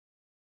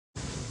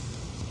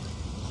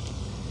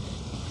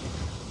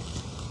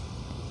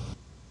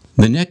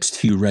The next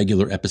few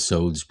regular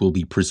episodes will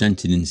be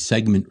presented in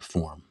segment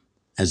form,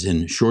 as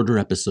in shorter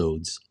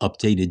episodes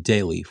updated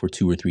daily for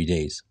 2 or 3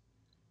 days.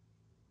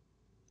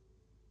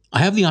 I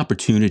have the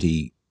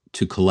opportunity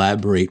to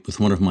collaborate with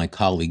one of my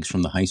colleagues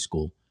from the high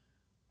school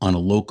on a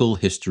local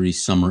history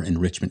summer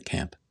enrichment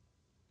camp.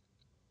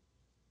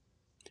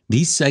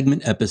 These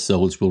segment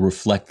episodes will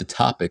reflect the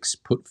topics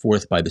put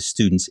forth by the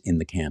students in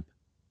the camp.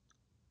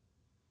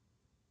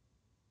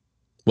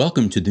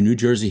 Welcome to the New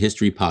Jersey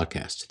History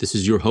Podcast. This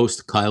is your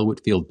host, Kyle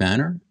Whitfield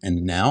Banner,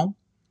 and now,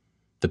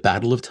 the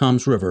Battle of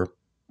Toms River,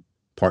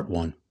 Part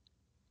 1.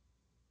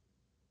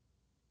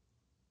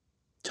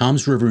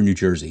 Toms River, New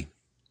Jersey,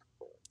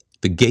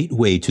 the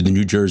gateway to the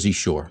New Jersey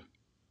shore.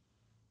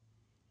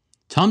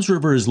 Toms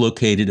River is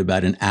located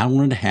about an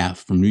hour and a half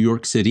from New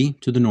York City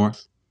to the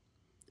north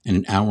and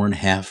an hour and a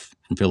half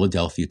from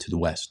Philadelphia to the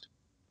west.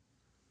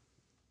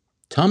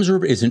 Toms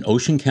River is in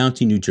Ocean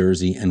County, New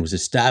Jersey, and was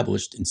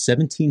established in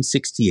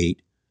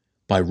 1768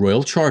 by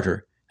royal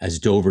charter as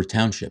Dover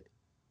Township.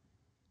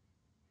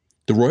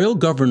 The royal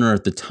governor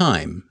at the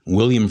time,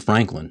 William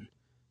Franklin,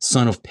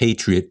 son of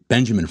patriot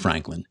Benjamin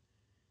Franklin,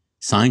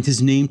 signed his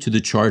name to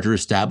the charter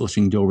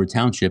establishing Dover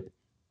Township,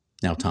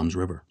 now Toms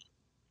River.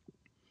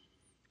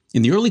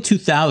 In the early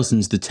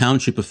 2000s, the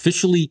township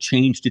officially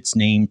changed its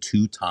name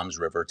to Toms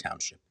River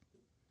Township.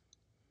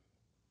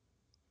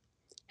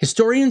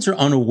 Historians are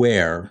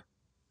unaware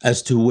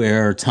as to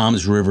where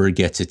Toms River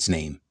gets its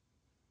name.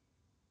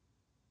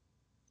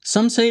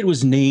 Some say it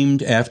was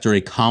named after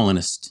a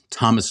colonist,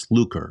 Thomas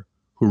Luker,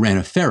 who ran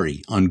a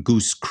ferry on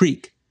Goose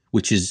Creek,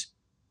 which is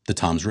the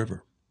Toms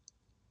River.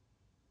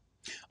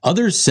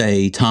 Others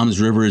say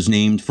Toms River is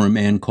named for a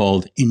man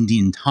called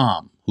Indian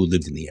Tom, who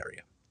lived in the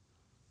area.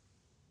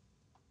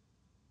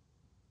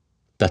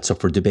 That's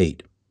up for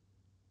debate.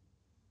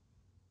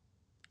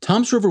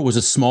 Toms River was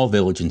a small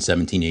village in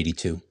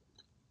 1782.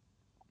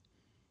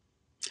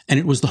 And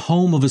it was the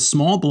home of a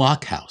small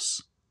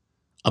blockhouse.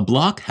 A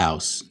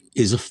blockhouse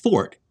is a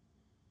fort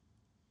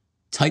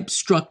type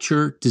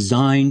structure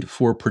designed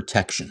for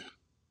protection.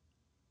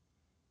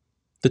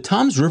 The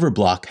Toms River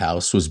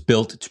blockhouse was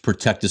built to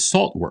protect a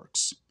salt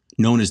works,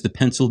 known as the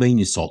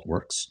Pennsylvania Salt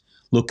Works,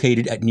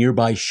 located at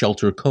nearby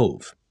Shelter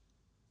Cove.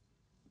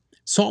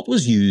 Salt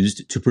was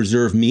used to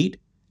preserve meat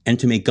and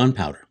to make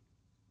gunpowder.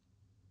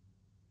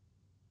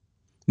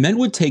 Men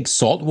would take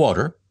salt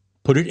water,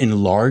 put it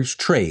in large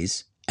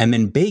trays, and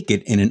then bake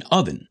it in an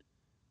oven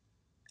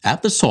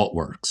at the salt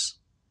works,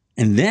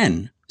 and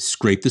then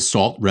scrape the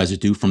salt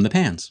residue from the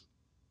pans.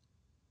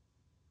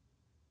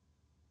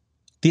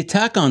 The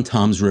attack on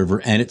Toms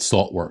River and its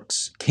salt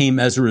works came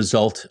as a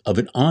result of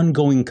an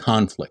ongoing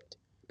conflict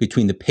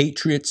between the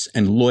Patriots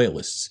and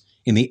Loyalists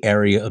in the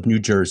area of New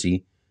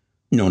Jersey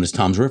known as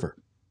Toms River.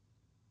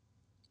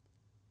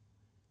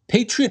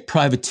 Patriot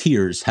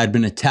privateers had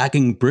been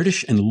attacking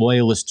British and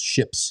Loyalist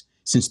ships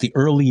since the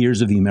early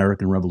years of the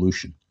American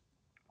Revolution.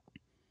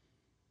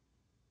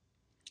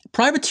 A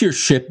privateer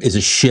ship is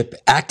a ship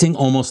acting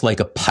almost like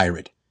a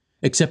pirate,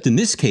 except in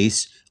this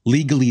case,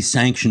 legally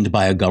sanctioned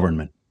by a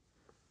government.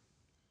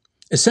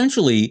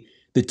 Essentially,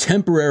 the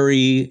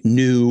temporary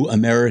new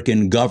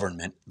American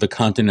government, the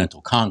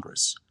Continental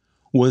Congress,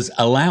 was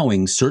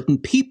allowing certain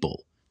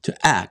people to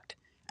act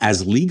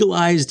as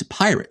legalized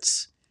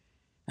pirates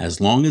as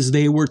long as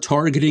they were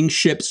targeting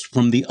ships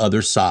from the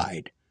other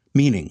side,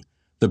 meaning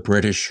the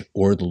British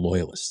or the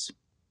Loyalists.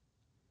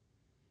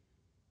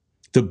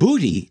 The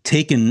booty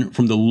taken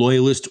from the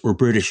Loyalist or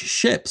British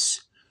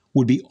ships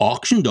would be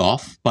auctioned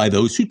off by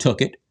those who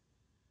took it,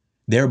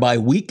 thereby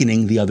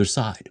weakening the other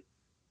side.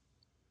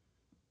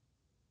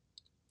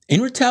 In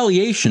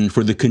retaliation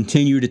for the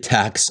continued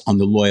attacks on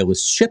the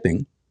Loyalist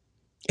shipping,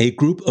 a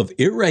group of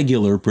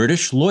irregular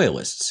British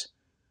Loyalists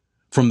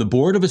from the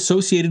Board of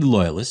Associated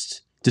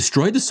Loyalists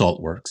destroyed the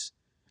salt works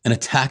and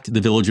attacked the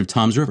village of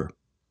Toms River.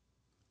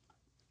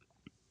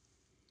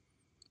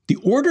 The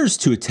orders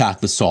to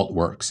attack the salt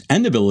works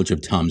and the village of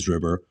Toms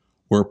River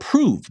were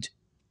approved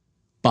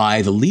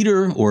by the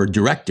leader or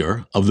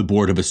director of the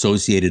Board of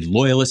Associated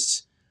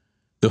Loyalists,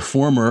 the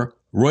former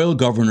Royal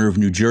Governor of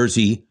New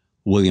Jersey,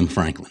 William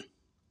Franklin.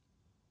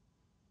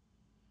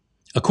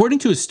 According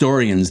to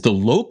historians, the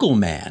local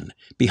man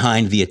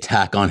behind the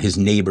attack on his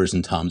neighbors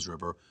in Toms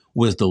River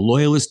was the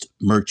Loyalist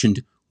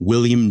merchant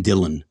William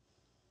Dillon.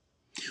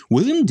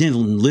 William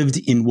Dillon lived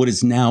in what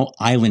is now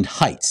Island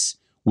Heights,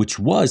 which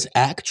was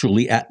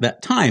actually at that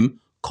time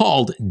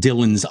called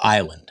Dillon's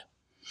Island.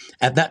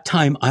 At that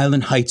time,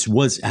 Island Heights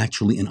was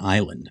actually an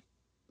island.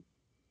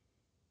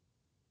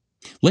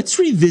 Let's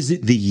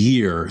revisit the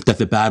year that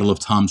the Battle of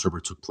Toms River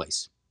took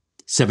place,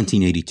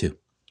 1782.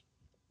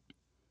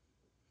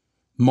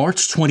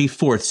 March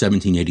 24th,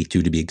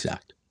 1782 to be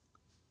exact.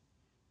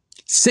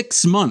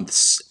 6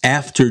 months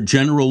after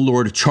General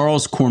Lord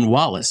Charles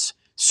Cornwallis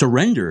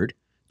surrendered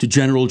to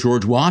General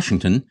George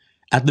Washington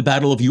at the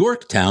Battle of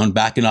Yorktown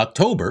back in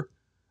October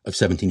of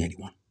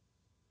 1781.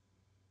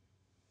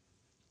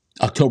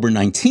 October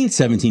 19th,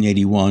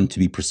 1781 to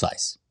be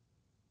precise.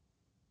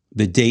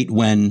 The date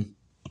when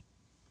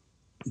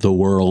the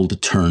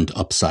world turned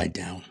upside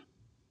down.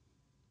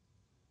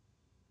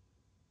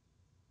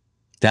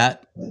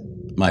 That,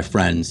 my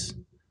friends,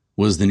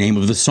 was the name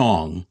of the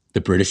song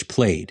the British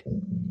played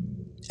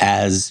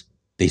as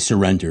they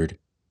surrendered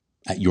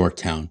at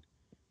Yorktown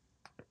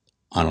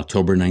on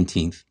October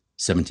 19th,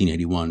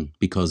 1781,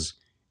 because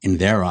in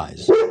their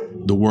eyes,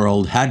 the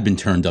world had been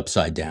turned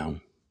upside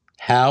down.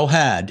 How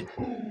had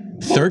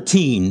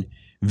 13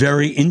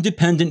 very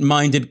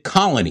independent-minded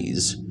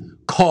colonies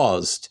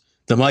caused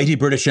the mighty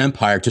British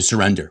Empire to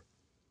surrender?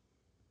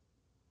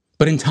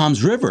 But in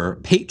Tom's River,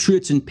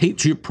 patriots and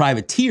patriot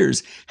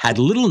privateers had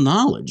little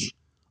knowledge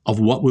of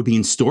what would be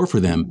in store for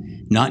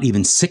them not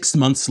even 6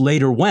 months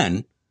later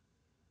when,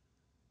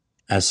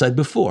 as said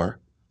before,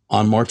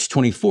 on March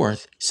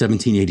 24th,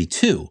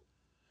 1782,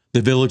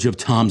 the village of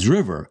Tom's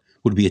River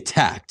would be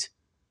attacked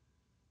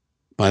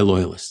by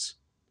Loyalists.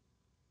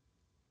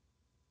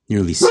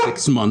 Nearly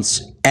 6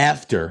 months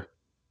after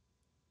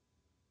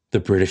the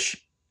British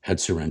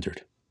had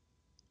surrendered.